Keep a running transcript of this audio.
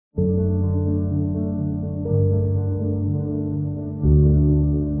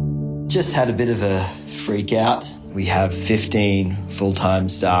just had a bit of a freak out. We have 15 full-time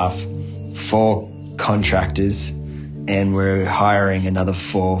staff, 4 contractors, and we're hiring another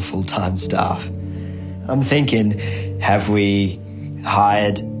 4 full-time staff. I'm thinking, have we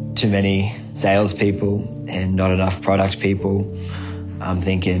hired too many salespeople and not enough product people? I'm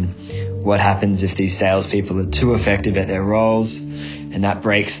thinking, what happens if these salespeople are too effective at their roles and that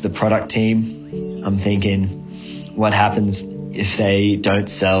breaks the product team? I'm thinking, what happens if they don't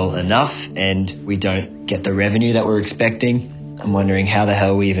sell enough and we don't get the revenue that we're expecting? I'm wondering how the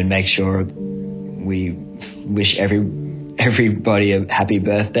hell we even make sure we wish everybody a happy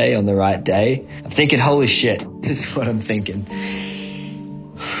birthday on the right day. I'm thinking, holy shit, is what I'm thinking.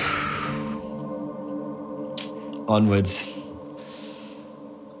 Onwards.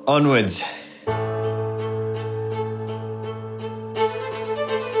 Onwards.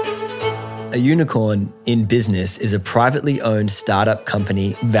 A unicorn in business is a privately owned startup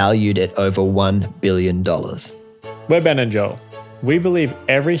company valued at over $1 billion. We're Ben and Joel. We believe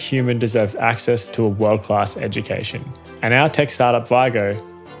every human deserves access to a world-class education. And our tech startup Vigo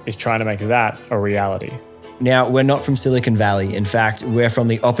is trying to make that a reality. Now, we're not from Silicon Valley. In fact, we're from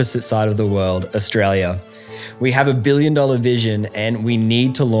the opposite side of the world, Australia. We have $1 billion vision and we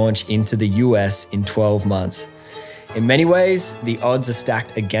need to launch into the US in 12 months. In many ways, the odds are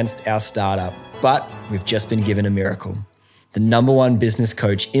stacked against our startup, but we've just been given a miracle. The #1 business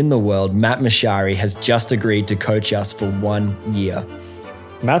coach in the world, Matt Mashari, has just agreed to coach us for 1 year.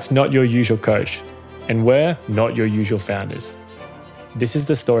 Matt's not your usual coach, and we're not your usual founders. This is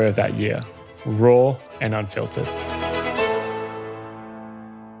the story of that year, raw and unfiltered.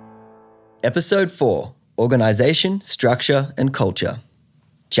 Episode 4, Organization, Structure and Culture.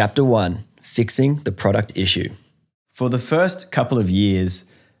 Chapter 1, Fixing the Product Issue. For the first couple of years,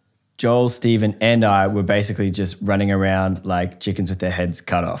 Joel, Stephen, and I were basically just running around like chickens with their heads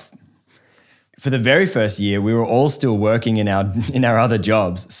cut off. For the very first year, we were all still working in our other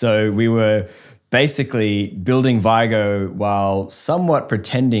jobs. So we were basically building Vigo while somewhat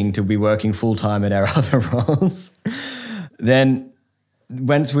pretending to be working full-time at our other roles. Then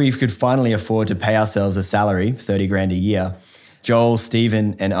once we could finally afford to pay ourselves a salary, 30 grand a year, Joel,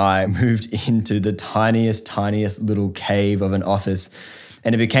 Stephen, and I moved into the tiniest little cave of an office.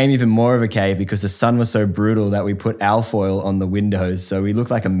 And it became even more of a cave because the sun was so brutal that we put alfoil on the windows. So we looked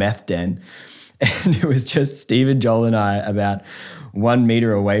like a meth den. And it was just Stephen, Joel, and I about 1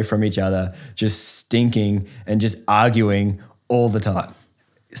 meter away from each other, just stinking and just arguing all the time.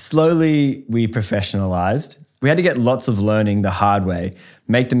 Slowly, we professionalized. We had to get lots of learning the hard way,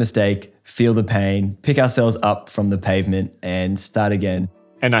 make the mistake, feel the pain, pick ourselves up from the pavement and start again.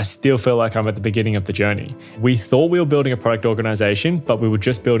 And I still feel like I'm at the beginning of the journey. We thought we were building a product organization, but we were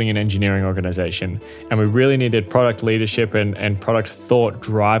just building an engineering organization. And we really needed product leadership and product thought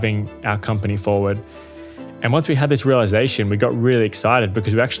driving our company forward. And once we had this realization, we got really excited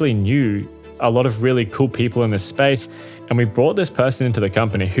because we actually knew a lot of really cool people in this space. And we brought this person into the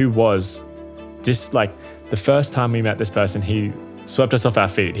company who was just like, the first time we met this person, he swept us off our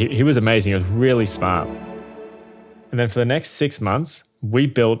feet. He was amazing. He was really smart. And then for the next 6 months, we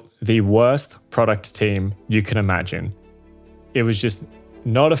built the worst product team you can imagine. It was just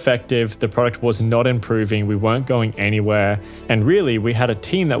not effective. The product was not improving. We weren't going anywhere. And really, we had a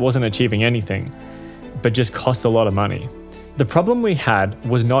team that wasn't achieving anything, but just cost a lot of money. The problem we had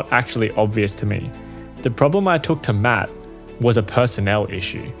was not actually obvious to me. The problem I took to Matt was a personnel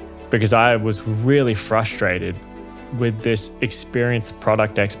issue because I was really frustrated with this experienced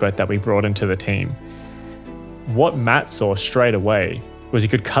product expert that we brought into the team. What Matt saw straight away was he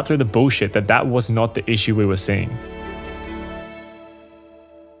could cut through the bullshit that was not the issue we were seeing.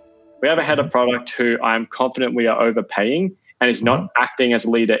 We have a head of product who I'm confident we are overpaying and is not acting as a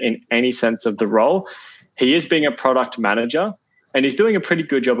leader in any sense of the role. He is being a product manager and he's doing a pretty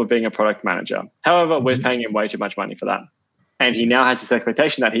good job of being a product manager. However, we're paying him way too much money for that. And he now has this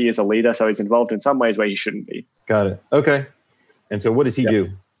expectation that he is a leader, so he's involved in some ways where he shouldn't be. Got it. Okay. And so what does he do?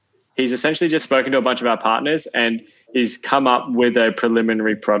 He's essentially just spoken to a bunch of our partners and he's come up with a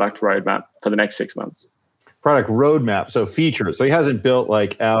preliminary product roadmap for the next 6 months. Product roadmap, so features. So he hasn't built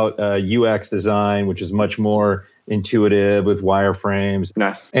like out UX design, which is much more intuitive with wireframes.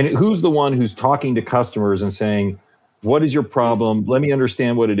 No. And who's the one who's talking to customers and saying, what is your problem? Let me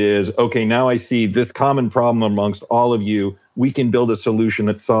understand what it is. Okay, now I see this common problem amongst all of you. We can build a solution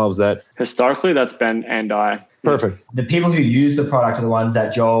that solves that. Historically, that's Ben and I. Perfect. The people who use the product are the ones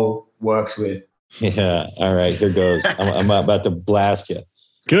that Joel works with. Yeah. All right. Here goes. I'm about to blast you.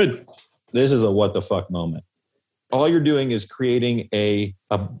 Good. This is a what the fuck moment. All you're doing is creating a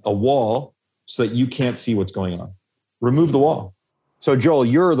wall so that you can't see what's going on. Remove the wall. So Joel,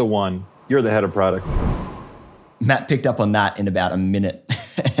 you're the head of product. Matt picked up on that in about a minute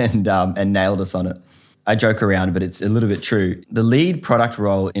and nailed us on it. I joke around, but it's a little bit true. The lead product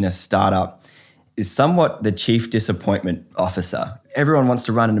role in a startup is somewhat the chief disappointment officer. Everyone wants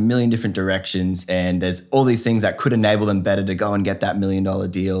to run in a million different directions, and there's all these things that could enable them better to go and get that $1 million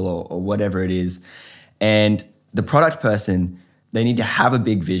deal or whatever it is. And the product person, they need to have a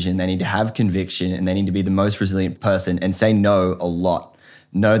big vision, they need to have conviction, and they need to be the most resilient person and say no a lot.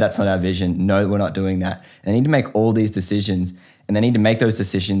 No, that's not our vision. No, we're not doing that. And they need to make all these decisions, and they need to make those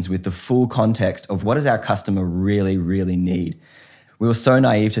decisions with the full context of what does our customer really, really need. We were so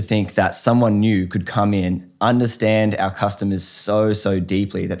naive to think that someone new could come in, understand our customers so, so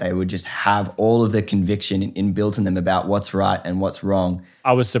deeply that they would just have all of the conviction inbuilt in them about what's right and what's wrong.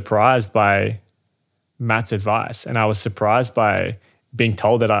 I was surprised by Matt's advice, and I was surprised by being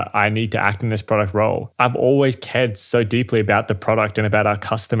told that I need to act in this product role. I've always cared so deeply about the product and about our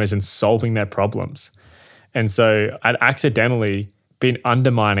customers and solving their problems. And so I'd accidentally been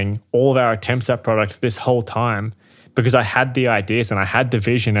undermining all of our attempts at product this whole time because I had the ideas and I had the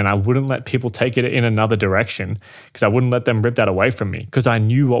vision, and I wouldn't let people take it in another direction because I wouldn't let them rip that away from me because I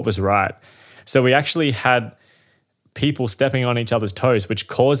knew what was right. So we actually had people stepping on each other's toes, which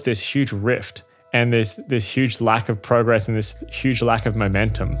caused this huge rift and this huge lack of progress and this huge lack of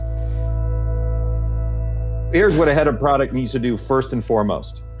momentum. Here's what a head of product needs to do first and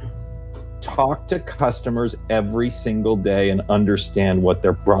foremost. Talk to customers every single day and understand what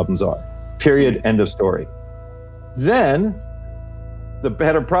their problems are. Period. End of story. Then the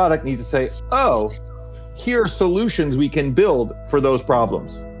head of product needs to say, oh, here are solutions we can build for those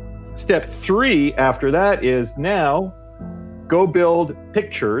problems. Step 3 after that is now go build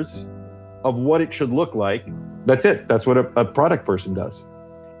pictures of what it should look like. That's it. That's what a product person does.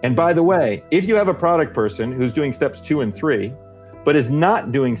 And by the way, if you have a product person who's doing steps 2 and 3, but is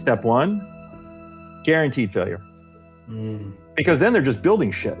not doing step 1, guaranteed failure. Because then they're just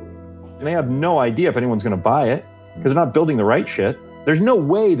building shit. And they have no idea if anyone's going to buy it because they're not building the right shit. There's no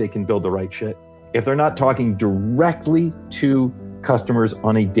way they can build the right shit if they're not talking directly to customers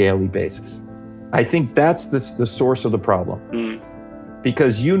on a daily basis. I think that's the source of the problem.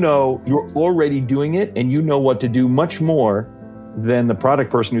 Because you know you're already doing it and you know what to do much more than the product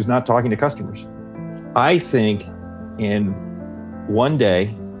person who's not talking to customers. I think in one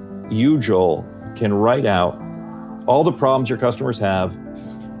day, you, Joel, can write out all the problems your customers have,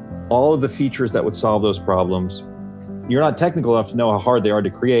 all of the features that would solve those problems. You're not technical enough to know how hard they are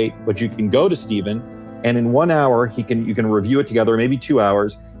to create, but you can go to Steven, and in 1 hour, you can review it together, maybe 2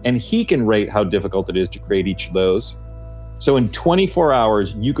 hours, and he can rate how difficult it is to create each of those. So in 24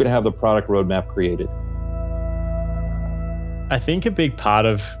 hours, you could have the product roadmap created. I think a big part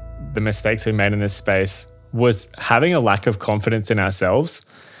of the mistakes we made in this space was having a lack of confidence in ourselves.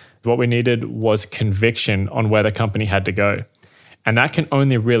 What we needed was conviction on where the company had to go. And that can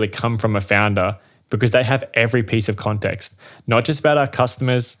only really come from a founder because they have every piece of context, not just about our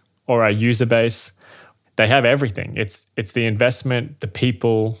customers or our user base. They have everything. It's the investment, the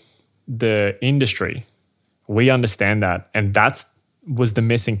people, the industry. We understand that. And that was the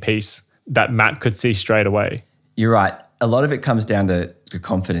missing piece that Matt could see straight away. You're right. A lot of it comes down to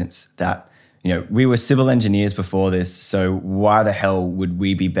confidence that, we were civil engineers before this, so why the hell would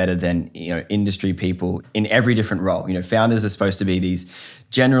we be better than, industry people in every different role? Founders are supposed to be these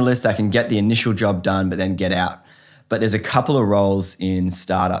generalists that can get the initial job done, but then get out. But there's a couple of roles in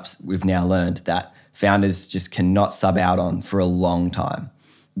startups we've now learned that founders just cannot sub out on for a long time.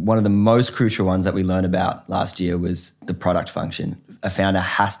 One of the most crucial ones that we learned about last year was the product function. A founder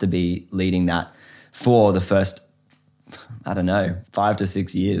has to be leading that for the first, 5 to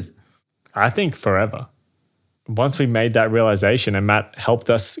 6 years. I think forever. Once we made that realization and Matt helped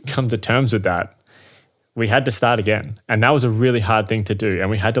us come to terms with that, we had to start again. And that was a really hard thing to do. And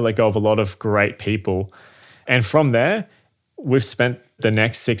we had to let go of a lot of great people. And from there, we've spent the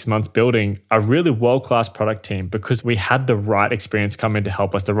next 6 months building a really world-class product team because we had the right experience come in to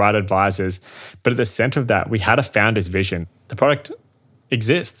help us, the right advisors. But at the center of that, we had a founder's vision. The product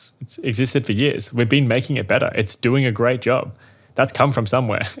exists. It's existed for years. We've been making it better. It's doing a great job. That's come from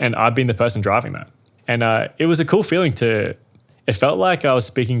somewhere. And I've been the person driving that. And it was a cool feeling it felt like I was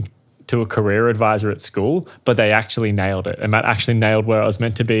speaking to a career advisor at school, but they actually nailed it. And Matt actually nailed where I was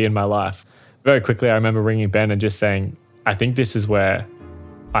meant to be in my life. Very quickly, I remember ringing Ben and just saying, I think this is where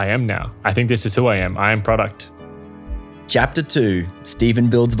I am now. I think this is who I am. I am product. Chapter 2, Steven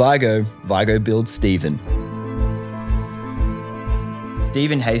builds Vigo, Vigo builds Steven.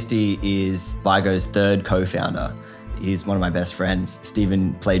 Steven Hasty is Vigo's third co-founder. He's one of my best friends.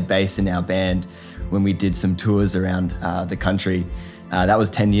 Steven played bass in our band. when we did some tours around the country. That was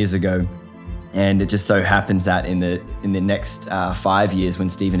 10 years ago. And it just so happens that in the next 5 years, when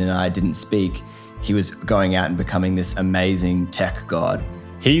Stephen and I didn't speak, he was going out and becoming this amazing tech god.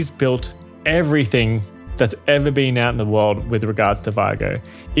 He's built everything that's ever been out in the world with regards to Vigo.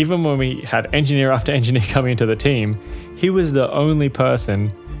 Even when we had engineer after engineer coming into the team, he was the only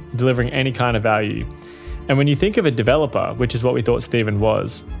person delivering any kind of value. And when you think of a developer, which is what we thought Stephen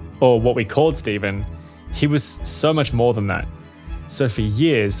was, or what we called Stephen, he was so much more than that. So for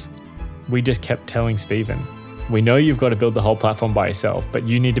years, we just kept telling Stephen, we know you've got to build the whole platform by yourself, but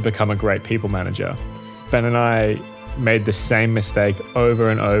you need to become a great people manager. Ben and I made the same mistake over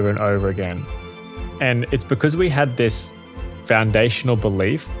and over and over again. And it's because we had this foundational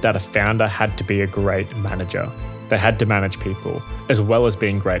belief that a founder had to be a great manager. They had to manage people as well as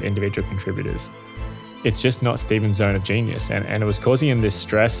being great individual contributors. It's just not Stephen's zone of genius. And it was causing him this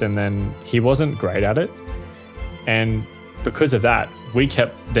stress, and then he wasn't great at it. And because of that, we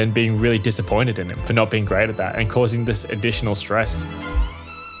kept then being really disappointed in him for not being great at that and causing this additional stress.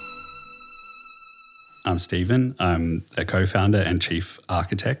 I'm Stephen. I'm a co-founder and chief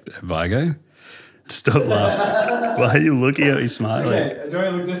architect at Vigo. Stop laughing. Why are you looking at me smiling? Okay, do I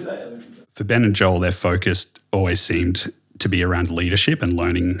look this way? For Ben and Joel, their focus always seemed to be around leadership and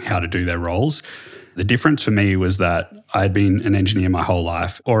learning how to do their roles. The difference for me was that I had been an engineer my whole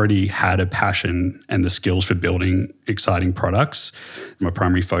life, already had a passion and the skills for building exciting products. My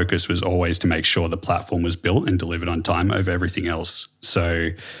primary focus was always to make sure the platform was built and delivered on time over everything else. So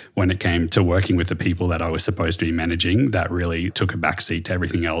when it came to working with the people that I was supposed to be managing, that really took a backseat to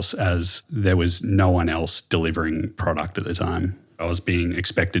everything else, as there was no one else delivering product at the time. I was being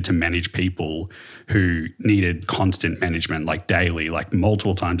expected to manage people who needed constant management, like daily, like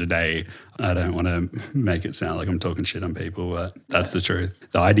multiple times a day. I don't want to make it sound like I'm talking shit on people, but that's the truth.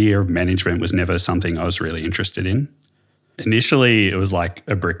 The idea of management was never something I was really interested in. Initially, it was like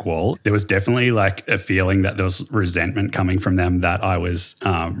a brick wall. There was definitely like a feeling that there was resentment coming from them that I was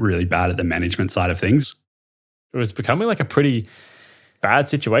really bad at the management side of things. It was becoming like a pretty bad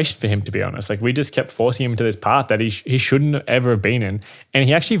situation for him, to be honest. Like, we just kept forcing him into this path that he shouldn't ever have been in. And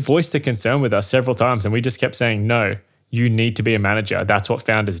he actually voiced the concern with us several times, and we just kept saying, no, you need to be a manager. That's what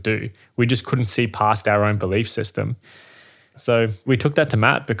founders do. We just couldn't see past our own belief system. So we took that to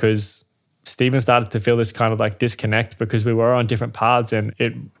Matt, because Stephen started to feel this kind of like disconnect because we were on different paths, and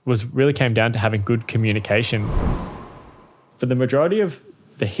it was really came down to having good communication. For the majority of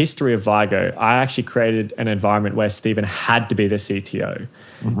the history of Vigo, I actually created an environment where Stephen had to be the CTO.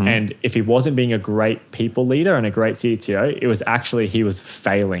 Mm-hmm. And if he wasn't being a great people leader and a great CTO, it was actually he was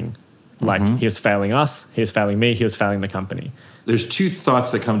failing. Like, he was failing us, he was failing me, he was failing the company. There's two thoughts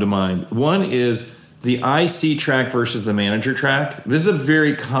that come to mind. One is the IC track versus the manager track. This is a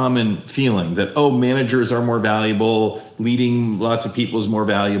very common feeling that, oh, managers are more valuable, leading lots of people is more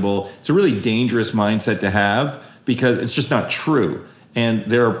valuable. It's a really dangerous mindset to have, because it's just not true. And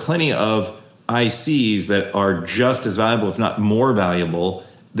there are plenty of ICs that are just as valuable, if not more valuable.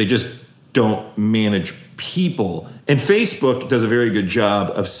 They just don't manage people. And Facebook does a very good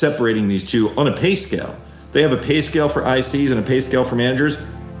job of separating these two on a pay scale. They have a pay scale for ICs and a pay scale for managers,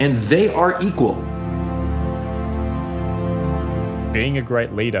 and they are equal. Being a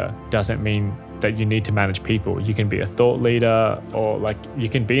great leader doesn't mean that you need to manage people. You can be a thought leader, or like you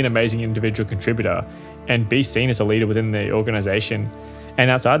can be an amazing individual contributor and be seen as a leader within the organization and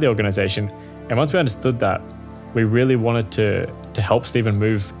outside the organization. And once we understood that, we really wanted to help Stephen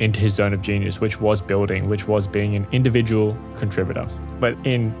move into his zone of genius, which was building, which was being an individual contributor. But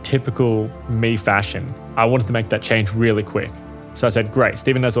in typical me fashion, I wanted to make that change really quick. So I said, great,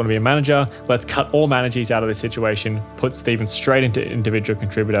 Stephen doesn't want to be a manager. Let's cut all managers out of this situation, put Stephen straight into individual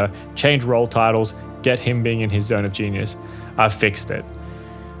contributor, change role titles, get him being in his zone of genius. I fixed it.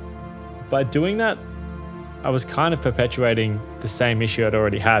 By doing that, I was kind of perpetuating the same issue I'd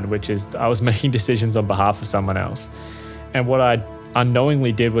already had, which is I was making decisions on behalf of someone else. And what I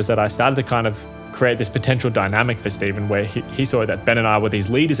unknowingly did was that I started to kind of create this potential dynamic for Stephen, where he saw that Ben and I were these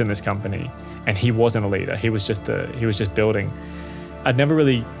leaders in this company, and he wasn't a leader. He was just building. I'd never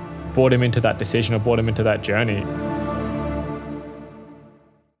really brought him into that decision or brought him into that journey.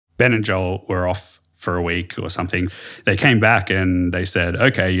 Ben and Joel were off for a week or something. They came back and they said,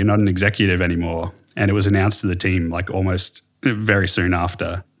 okay, you're not an executive anymore. And it was announced to the team like almost very soon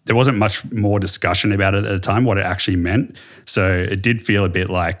after. There wasn't much more discussion about it at the time, what it actually meant. So it did feel a bit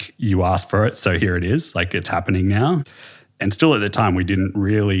like you asked for it, so here it is, like it's happening now. And still at the time, we didn't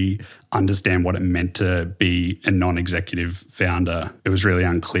really understand what it meant to be a non-executive founder. It was really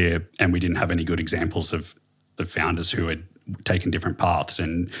unclear, and we didn't have any good examples of the founders who had taken different paths.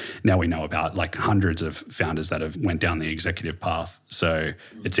 And now we know about like hundreds of founders that have went down the executive path. So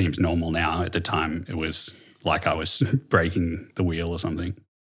it seems normal now. At the time, it was like I was breaking the wheel or something.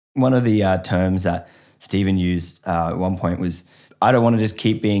 One of the terms that Stephen used at one point was, I don't want to just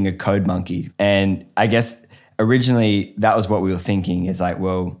keep being a code monkey. And I guess originally that was what we were thinking, is like,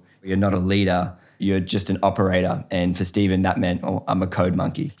 well, you're not a leader, you're just an operator. And for Stephen, that meant, oh, I'm a code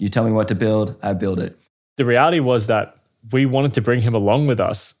monkey. You tell me what to build, I build it. The reality was that we wanted to bring him along with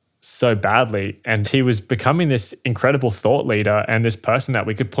us so badly. And he was becoming this incredible thought leader and this person that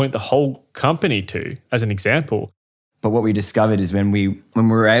we could point the whole company to as an example. But what we discovered is when we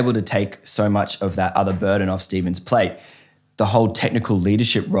were able to take so much of that other burden off Stephen's plate, the whole technical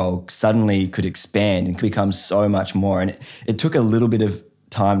leadership role suddenly could expand and could become so much more. And it took a little bit of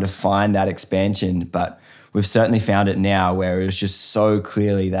time to find that expansion, but we've certainly found it now, where it was just so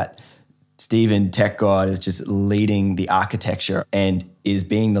clearly that Stephen, tech god, is just leading the architecture and is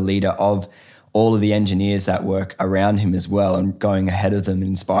being the leader of all of the engineers that work around him as well, and going ahead of them and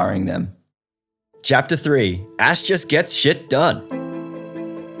inspiring them. Chapter 3, Ash just gets shit done.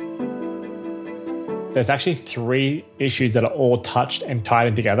 There's actually 3 issues that are all touched and tied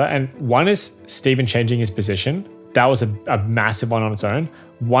in together. And one is Stephen changing his position. That was a massive one on its own.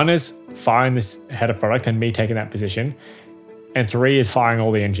 One is firing this head of product and me taking that position. And 3 is firing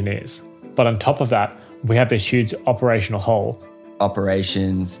all the engineers. But on top of that, we have this huge operational hole.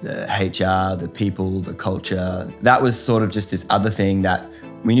 Operations, the HR, the people, the culture. That was sort of just this other thing that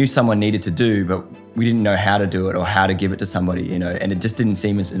we knew someone needed to do, but we didn't know how to do it or how to give it to somebody, you know, and it just didn't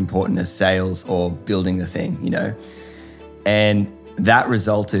seem as important as sales or building the thing, you know. And that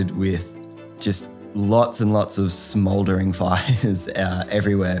resulted with just lots and lots of smoldering fires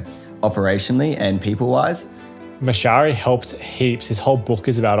everywhere, operationally and people-wise. Mashari helps heaps. His whole book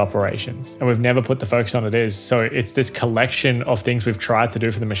is about operations, and we've never put the focus on it is. So it's this collection of things we've tried to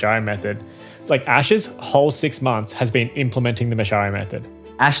do for the Mashari method. Like Ash's whole 6 months has been implementing the Mashari method.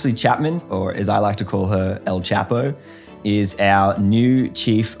 Ashley Chapman, or as I like to call her, El Chapo, is our new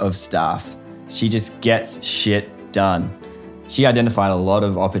chief of staff. She just gets shit done. She identified a lot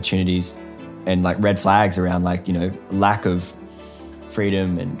of opportunities and like red flags around like, you know, lack of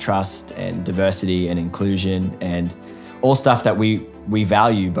freedom and trust and diversity and inclusion and all stuff that we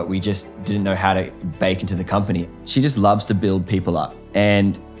value, but we just didn't know how to bake into the company. She just loves to build people up.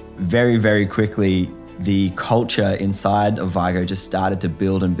 And very, very quickly, the culture inside of Vygo just started to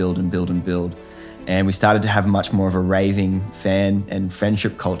build and build and build and build. And we started to have much more of a raving fan and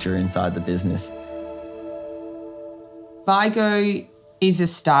friendship culture inside the business. Vygo is a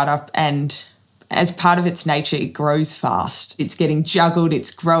startup, and as part of its nature, it grows fast. It's getting juggled,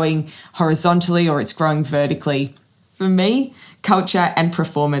 it's growing horizontally or it's growing vertically. For me, culture and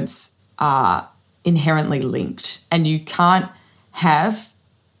performance are inherently linked, and you can't have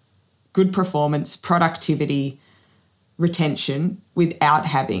good performance, productivity, retention without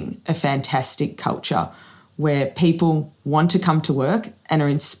having a fantastic culture where people want to come to work and are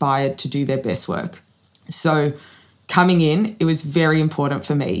inspired to do their best work. So coming in, it was very important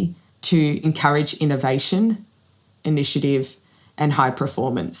for me to encourage innovation, initiative, and high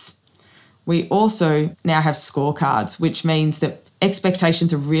performance. We also now have scorecards, which means that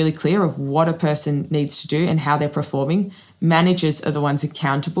expectations are really clear of what a person needs to do and how they're performing. Managers are the ones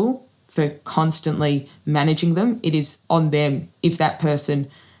accountable for constantly managing them. It is on them if that person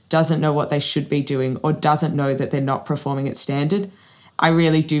doesn't know what they should be doing or doesn't know that they're not performing at standard. I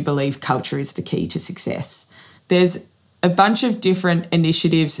really do believe culture is the key to success. There's a bunch of different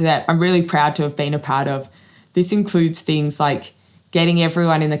initiatives that I'm really proud to have been a part of. This includes things like getting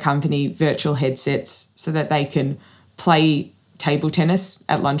everyone in the company virtual headsets so that they can play table tennis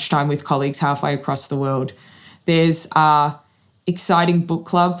at lunchtime with colleagues halfway across the world. There's our exciting book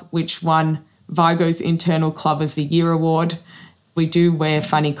club, which won Vygo's Internal Club of the Year award. We do wear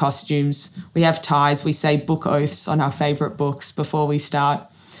funny costumes. We have ties. We say book oaths on our favourite books before we start.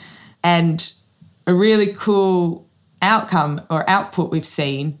 And a really cool outcome or output we've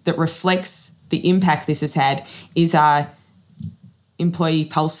seen that reflects the impact this has had is our employee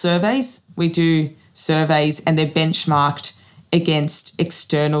pulse surveys. We do surveys and they're benchmarked against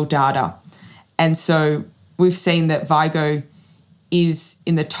external data. And so we've seen that Vygo is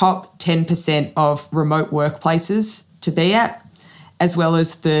in the top 10% of remote workplaces to be at, as well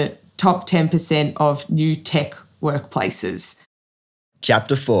as the top 10% of new tech workplaces.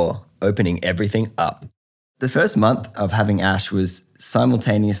 Chapter 4, Opening Everything Up. The first month of having Ash was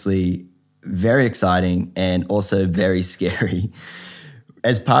simultaneously very exciting and also very scary.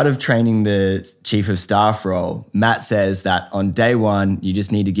 As part of training the chief of staff role, Matt says that on day one, you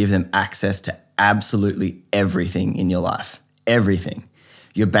just need to give them access to absolutely everything in your life. everything.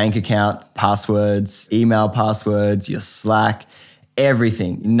 Your bank account, passwords, email passwords, your Slack,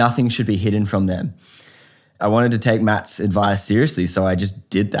 everything. Nothing should be hidden from them. I wanted to take Matt's advice seriously, so I just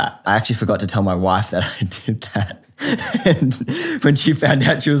did that. I actually forgot to tell my wife that I did that. And when she found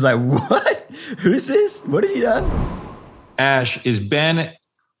out, she was like, what? Who's this? What have you done? Ash, is Ben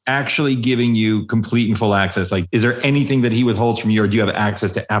actually giving you complete and full access? Like, is there anything that he withholds from you, or do you have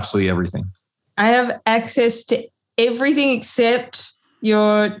access to absolutely everything? I have access to everything except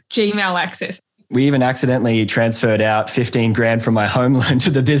your Gmail access. We even accidentally transferred out 15 grand from my home loan to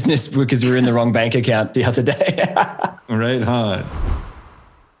the business because we were in the wrong bank account the other day. Right on.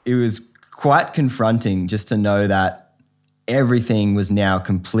 It was quite confronting just to know that everything was now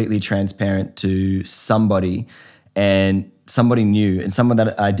completely transparent to somebody, and somebody new and someone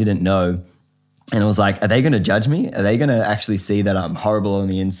that I didn't know. And it was like, are they going to judge me? Are they going to actually see that I'm horrible on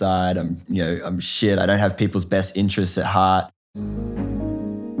the inside? I'm shit. I don't have people's best interests at heart.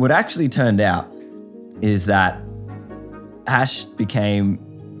 What actually turned out is that Ash became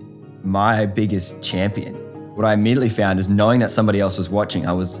my biggest champion. What I immediately found is, knowing that somebody else was watching,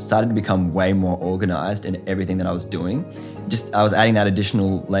 I was starting to become way more organized in everything that I was doing. I was adding that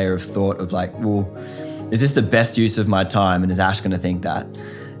additional layer of thought of like, well, is this the best use of my time? And is Ash going to think that?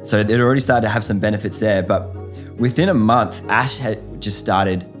 So it already started to have some benefits there. But within a month, Ash had just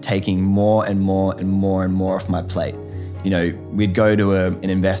started taking more and more and more and more off my plate. We'd go to an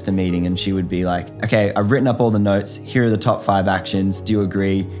investor meeting and she would be like, okay, I've written up all the notes. Here are the top 5 actions. Do you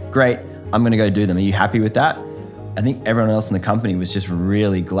agree? Great. I'm going to go do them. Are you happy with that? I think everyone else in the company was just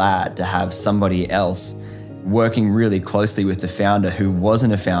really glad to have somebody else working really closely with the founder who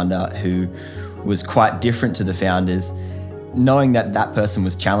wasn't a founder, who was quite different to the founders, knowing that that person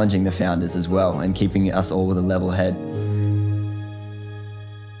was challenging the founders as well and keeping us all with a level head.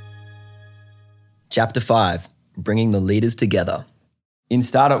 Chapter 5, bringing the leaders together. In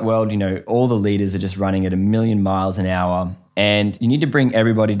startup world, all the leaders are just running at 1,000,000 miles an hour, and you need to bring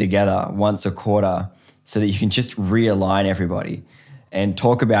everybody together once a quarter so that you can just realign everybody and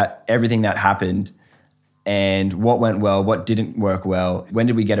talk about everything that happened and what went well, what didn't work well, when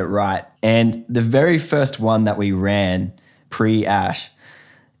did we get it right. And the very first one that we ran pre-Ash,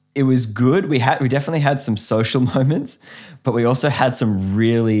 it was good. We definitely had some social moments, but we also had some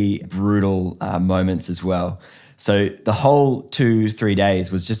really brutal moments as well. So the whole 2-3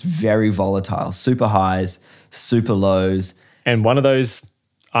 days was just very volatile, super highs, super lows. And one of those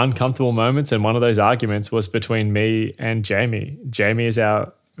uncomfortable moments and one of those arguments was between me and Jamie. Jamie is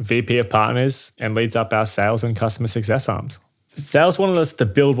our VP of partners and leads up our sales and customer success arms. Sales wanted us to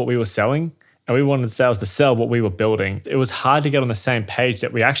build what we were selling, and we wanted sales to sell what we were building. It was hard to get on the same page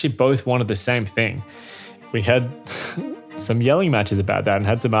that we actually both wanted the same thing. We had some yelling matches about that and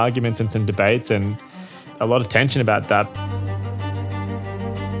had some arguments and some debates and a lot of tension about that.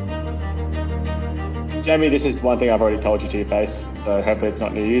 Jamie, this is one thing I've already told you to your face, so hopefully it's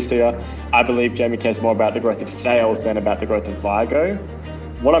not new news to you. I believe Jamie cares more about the growth of sales than about the growth of Vigo.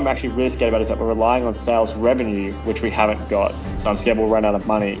 What I'm actually really scared about is that we're relying on sales revenue, which we haven't got. So I'm scared we'll run out of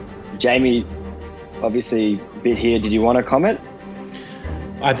money. Jamie, obviously bit here. Did you want to comment?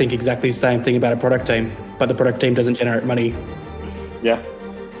 I think exactly the same thing about a product team, but the product team doesn't generate money. Yeah,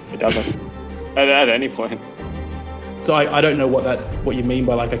 it doesn't. at any point. So I don't know what you mean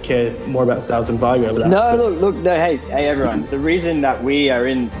by like I care more about sales than Vigo. No, hey everyone. The reason that we are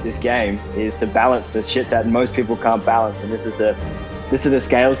in this game is to balance the shit that most people can't balance, and this is the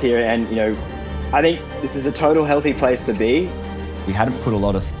scales here. And I think this is a total healthy place to be. We hadn't put a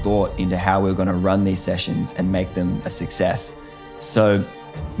lot of thought into how we were going to run these sessions and make them a success. So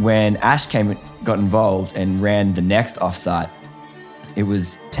when Ash got involved and ran the next offsite, it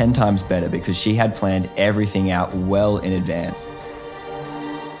was 10 times better because she had planned everything out well in advance.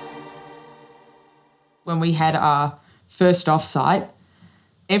 When we had our first offsite,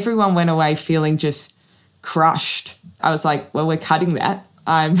 everyone went away feeling just crushed. I was like, well, we're cutting that.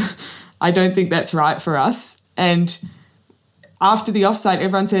 I don't think that's right for us. And after the offsite,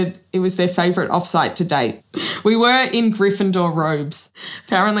 everyone said it was their favourite offsite to date. We were in Gryffindor robes.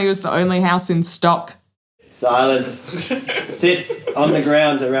 Apparently it was the only house in stock. Silence. Sit on the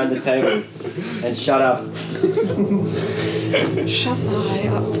ground around the table and shut up. Shut thy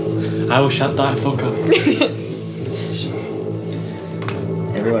up. I will shut thy fuck up.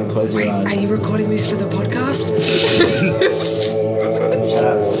 Everyone close your eyes. Are you recording this for the podcast? Shut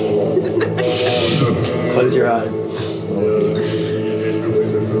up. Close your eyes.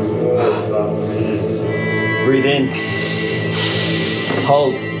 Breathe in.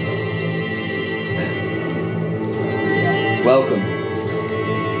 Hold. Welcome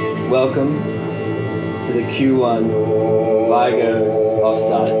to to the Q1 Vigo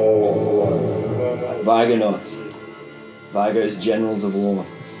offsite. Vigonauts. Vigo's generals of war.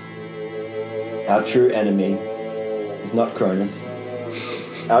 Our true enemy is not Cronus.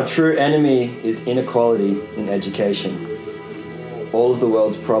 Our true enemy is inequality in education. All of the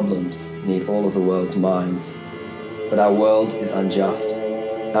world's problems need all of the world's minds. But our world is unjust.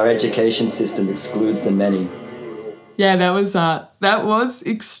 Our education system excludes the many. Yeah, that was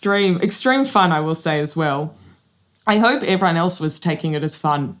extreme fun, I will say as well. I hope everyone else was taking it as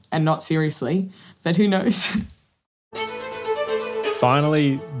fun and not seriously, but who knows?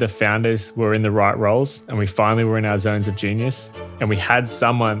 Finally, the founders were in the right roles and we finally were in our zones of genius, and we had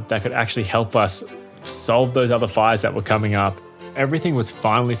someone that could actually help us solve those other fires that were coming up. Everything was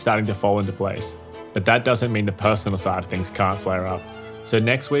finally starting to fall into place, but that doesn't mean the personal side of things can't flare up. So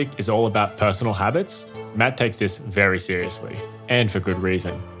next week is all about personal habits. Matt takes this very seriously, and for good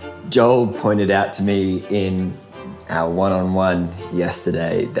reason. Joel pointed out to me in our one-on-one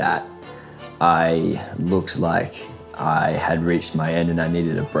yesterday that I looked like I had reached my end and I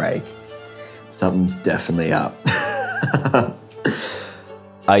needed a break. Something's definitely up.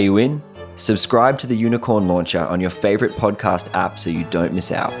 Are you in? Subscribe to the Unicorn Launcher on your favorite podcast app so you don't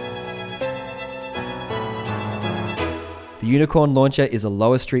miss out. The Unicorn Launcher is a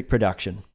Lower Street production.